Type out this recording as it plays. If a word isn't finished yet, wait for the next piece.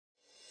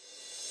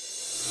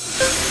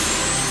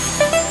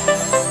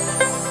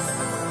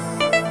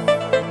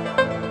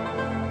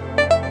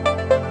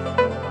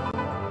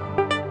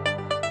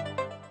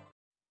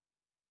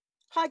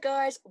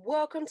guys,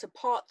 welcome to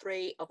part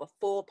 3 of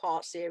a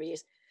 4-part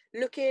series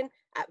looking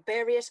at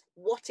various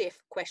what if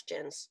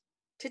questions.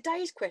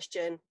 Today's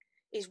question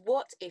is,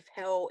 what if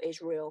hell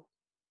is real?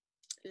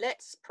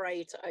 Let's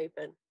pray to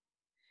open.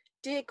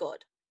 Dear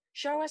God,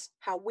 show us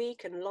how we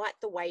can light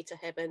the way to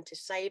heaven to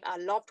save our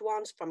loved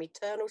ones from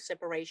eternal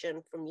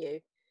separation from you.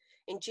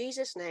 In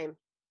Jesus' name,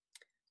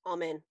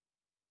 Amen.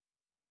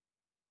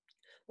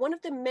 One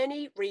of the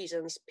many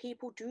reasons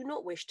people do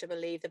not wish to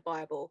believe the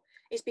Bible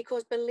is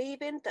because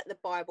believing that the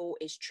Bible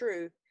is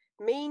true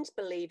means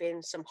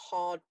believing some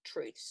hard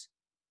truths.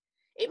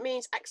 It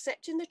means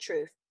accepting the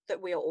truth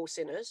that we are all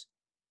sinners,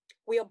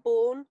 we are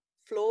born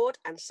flawed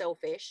and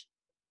selfish,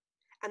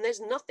 and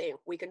there's nothing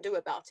we can do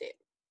about it.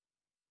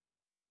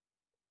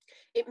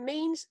 It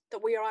means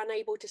that we are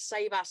unable to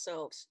save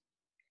ourselves.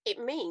 It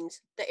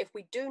means that if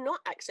we do not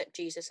accept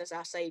Jesus as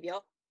our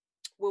Saviour,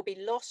 we'll be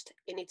lost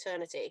in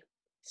eternity,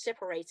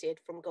 separated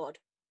from God.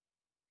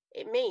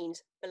 It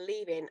means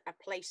believing a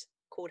place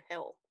called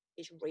hell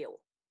is real.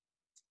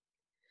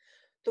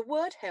 The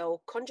word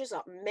hell conjures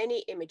up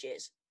many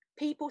images.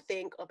 People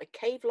think of a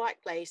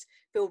cave-like place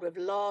filled with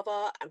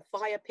lava and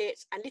fire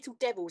pits and little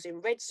devils in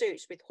red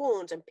suits with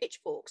horns and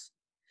pitchforks.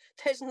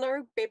 There's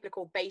no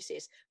biblical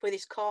basis for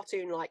this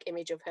cartoon-like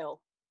image of hell.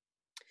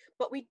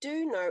 But we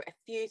do know a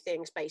few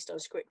things based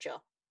on scripture.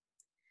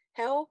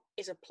 Hell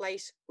is a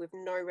place with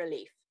no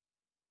relief.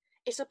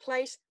 It's a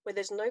place where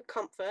there's no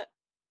comfort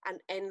and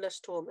endless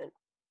torment.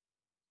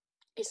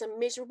 It's a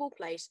miserable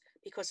place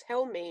because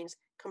hell means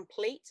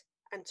complete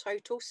and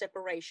total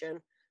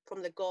separation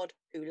from the God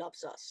who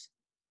loves us.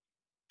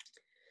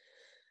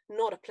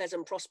 Not a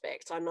pleasant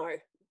prospect, I know,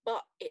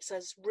 but it's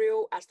as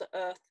real as the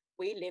earth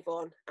we live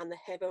on and the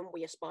heaven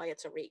we aspire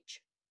to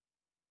reach.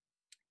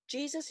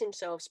 Jesus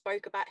himself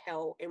spoke about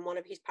hell in one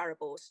of his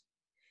parables.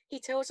 He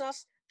tells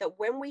us that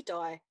when we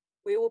die,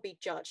 we will be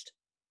judged,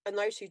 and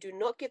those who do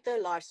not give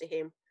their lives to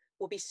him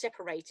will be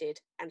separated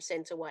and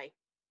sent away.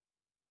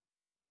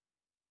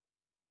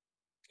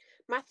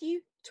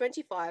 Matthew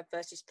 25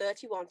 verses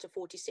 31 to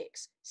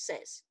 46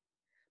 says,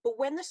 "But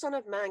when the Son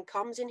of Man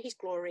comes in his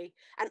glory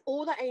and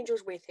all the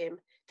angels with him,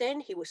 then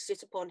he will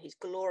sit upon his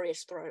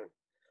glorious throne.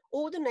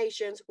 All the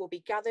nations will be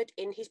gathered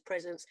in his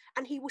presence,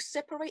 and he will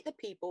separate the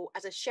people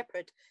as a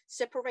shepherd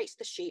separates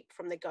the sheep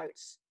from the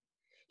goats.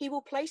 He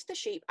will place the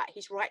sheep at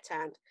his right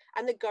hand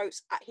and the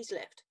goats at his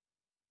left.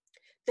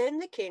 Then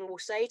the king will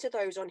say to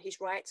those on his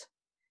right,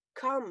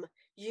 'Come,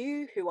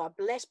 you who are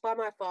blessed by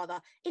my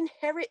Father,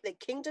 inherit the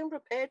kingdom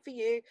prepared for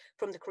you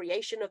from the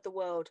creation of the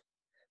world.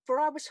 For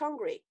I was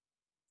hungry,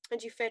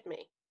 and you fed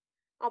me.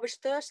 I was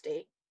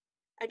thirsty,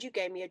 and you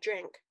gave me a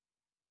drink.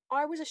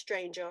 I was a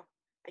stranger,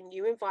 and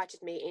you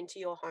invited me into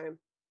your home.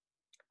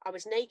 I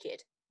was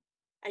naked,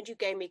 and you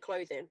gave me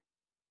clothing.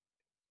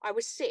 I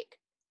was sick,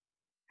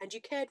 and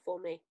you cared for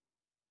me.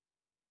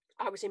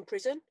 I was in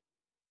prison,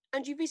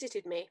 and you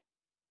visited me.'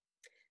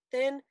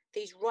 Then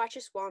these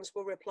righteous ones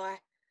will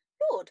reply,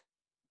 'Lord,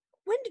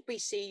 when did we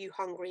see you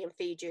hungry and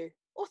feed you,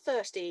 or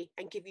thirsty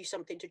and give you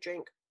something to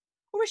drink,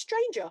 or a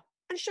stranger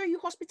and show you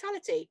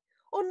hospitality,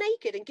 or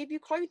naked and give you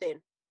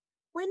clothing?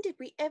 When did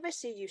we ever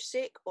see you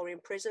sick or in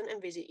prison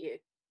and visit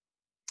you?'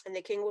 And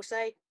the king will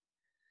say,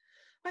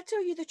 'I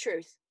tell you the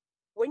truth,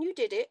 when you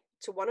did it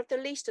to one of the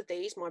least of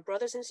these, my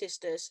brothers and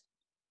sisters,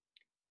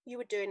 you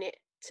were doing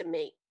it to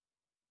me.'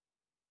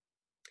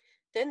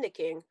 Then the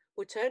king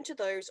will turn to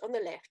those on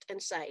the left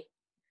and say,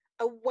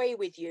 'Away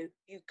with you,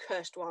 you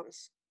cursed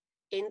ones,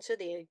 into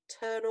the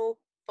eternal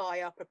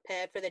fire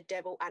prepared for the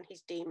devil and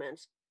his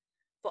demons.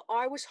 For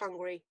I was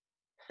hungry,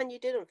 and you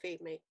didn't feed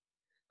me.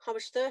 I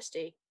was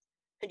thirsty,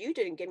 and you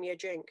didn't give me a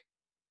drink.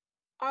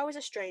 I was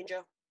a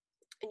stranger,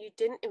 and you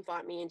didn't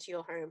invite me into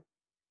your home.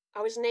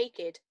 I was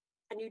naked,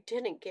 and you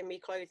didn't give me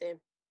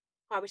clothing.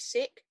 I was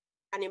sick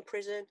and in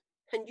prison,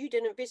 and you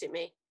didn't visit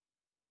me.'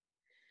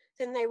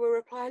 Then they will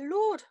reply,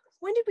 'Lord,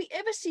 when did we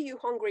ever see you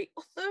hungry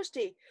or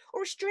thirsty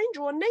or a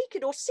stranger or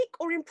naked or sick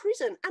or in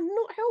prison and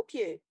not help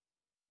you?'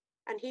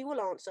 And he will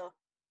answer,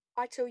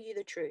 'I tell you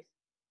the truth.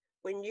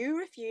 When you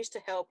refuse to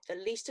help the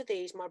least of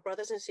these, my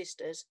brothers and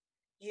sisters,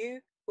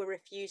 you were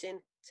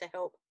refusing to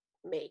help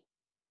me.'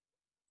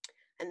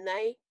 And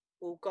they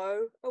will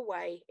go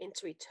away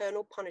into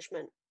eternal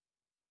punishment,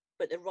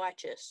 but the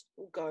righteous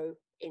will go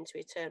into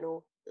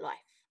eternal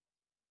life."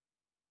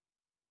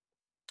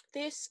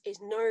 This is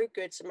no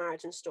Good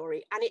Samaritan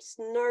story, and it's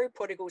no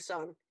prodigal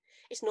son.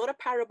 It's not a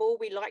parable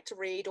we like to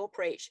read or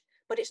preach,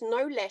 but it's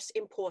no less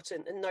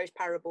important than those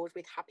parables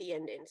with happy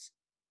endings.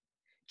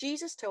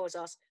 Jesus tells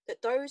us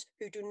that those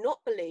who do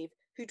not believe,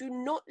 who do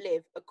not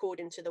live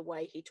according to the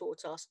way he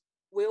taught us,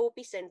 will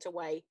be sent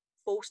away,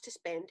 forced to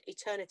spend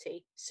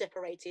eternity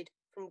separated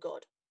from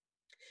God.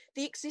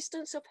 The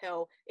existence of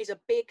hell is a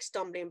big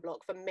stumbling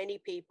block for many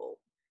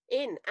people,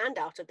 in and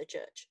out of the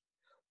church.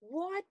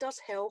 Why does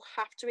hell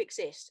have to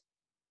exist?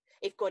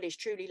 If God is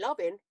truly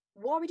loving,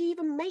 why would he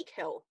even make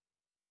hell?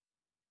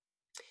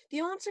 The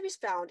answer is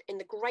found in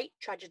the great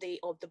tragedy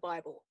of the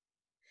Bible.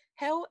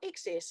 Hell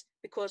exists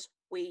because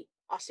we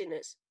are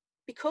sinners.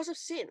 Because of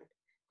sin,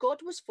 God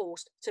was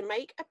forced to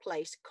make a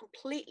place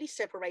completely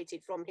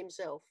separated from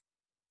himself.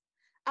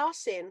 Our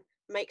sin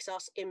makes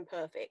us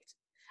imperfect,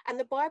 and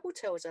the Bible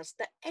tells us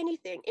that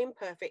anything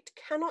imperfect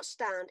cannot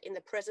stand in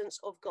the presence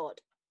of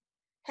God.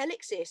 Hell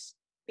exists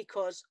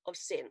because of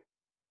sin.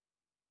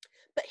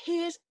 But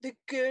here's the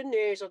good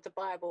news of the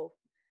Bible.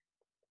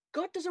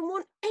 God doesn't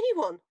want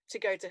anyone to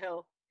go to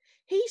hell.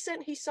 He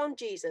sent his son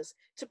Jesus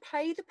to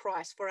pay the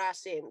price for our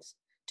sins,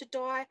 to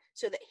die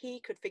so that he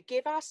could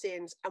forgive our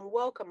sins and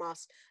welcome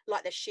us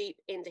like the sheep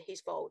into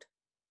his fold.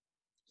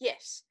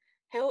 Yes,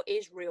 hell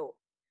is real,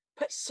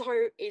 but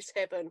so is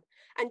heaven,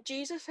 and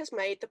Jesus has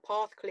made the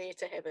path clear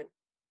to heaven.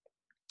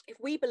 If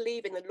we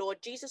believe in the Lord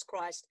Jesus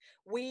Christ,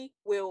 we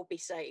will be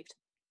saved.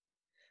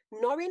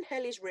 Knowing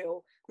hell is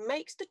real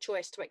makes the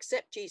choice to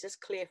accept Jesus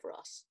clear for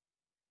us,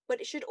 but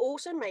it should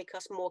also make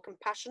us more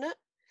compassionate,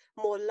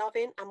 more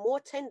loving, and more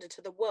tender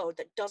to the world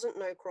that doesn't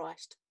know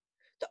Christ.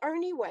 The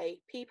only way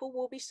people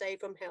will be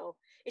saved from hell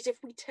is if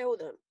we tell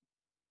them.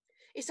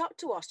 It's up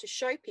to us to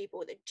show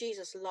people that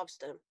Jesus loves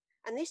them,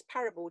 and this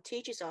parable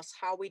teaches us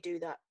how we do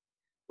that.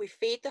 We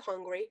feed the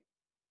hungry,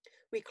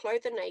 we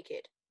clothe the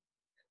naked,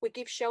 we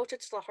give shelter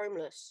to the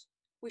homeless,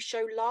 we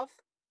show love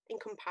and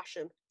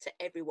compassion to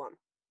everyone,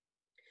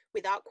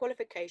 without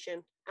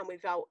qualification and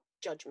without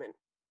judgment.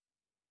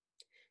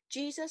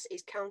 Jesus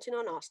is counting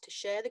on us to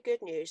share the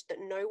good news that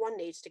no one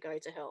needs to go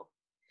to hell.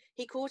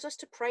 He calls us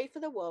to pray for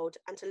the world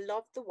and to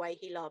love the way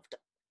he loved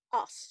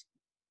us.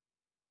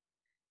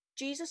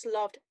 Jesus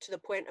loved to the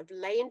point of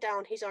laying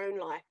down his own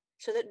life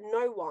so that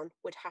no one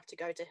would have to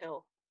go to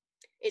hell.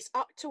 It's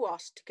up to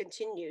us to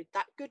continue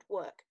that good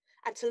work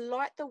and to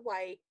light the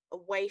way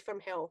away from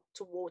hell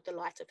toward the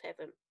light of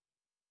heaven.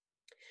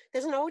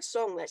 There's an old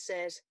song that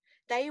says,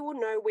 "They will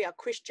know we are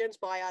Christians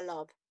by our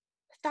love."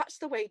 That's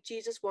the way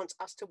Jesus wants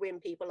us to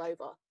win people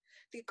over.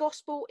 The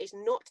gospel is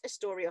not a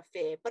story of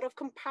fear, but of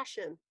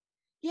compassion.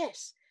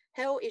 Yes,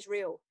 hell is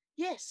real.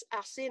 Yes,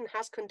 our sin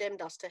has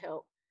condemned us to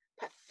hell.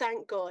 But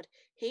thank God,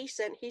 he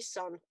sent his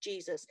son,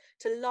 Jesus,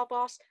 to love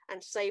us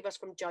and save us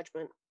from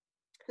judgment.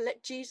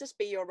 Let Jesus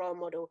be your role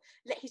model.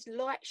 Let his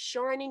light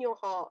shine in your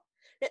heart.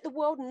 Let the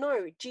world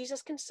know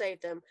Jesus can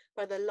save them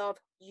by the love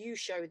you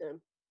show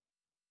them.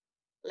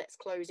 Let's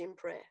close in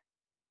prayer.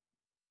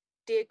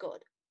 Dear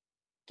God,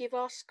 give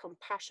us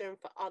compassion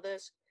for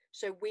others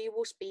so we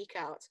will speak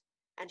out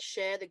and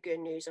share the good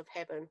news of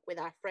heaven with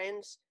our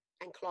friends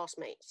and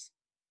classmates.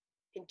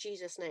 In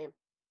Jesus' name,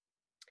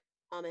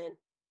 amen.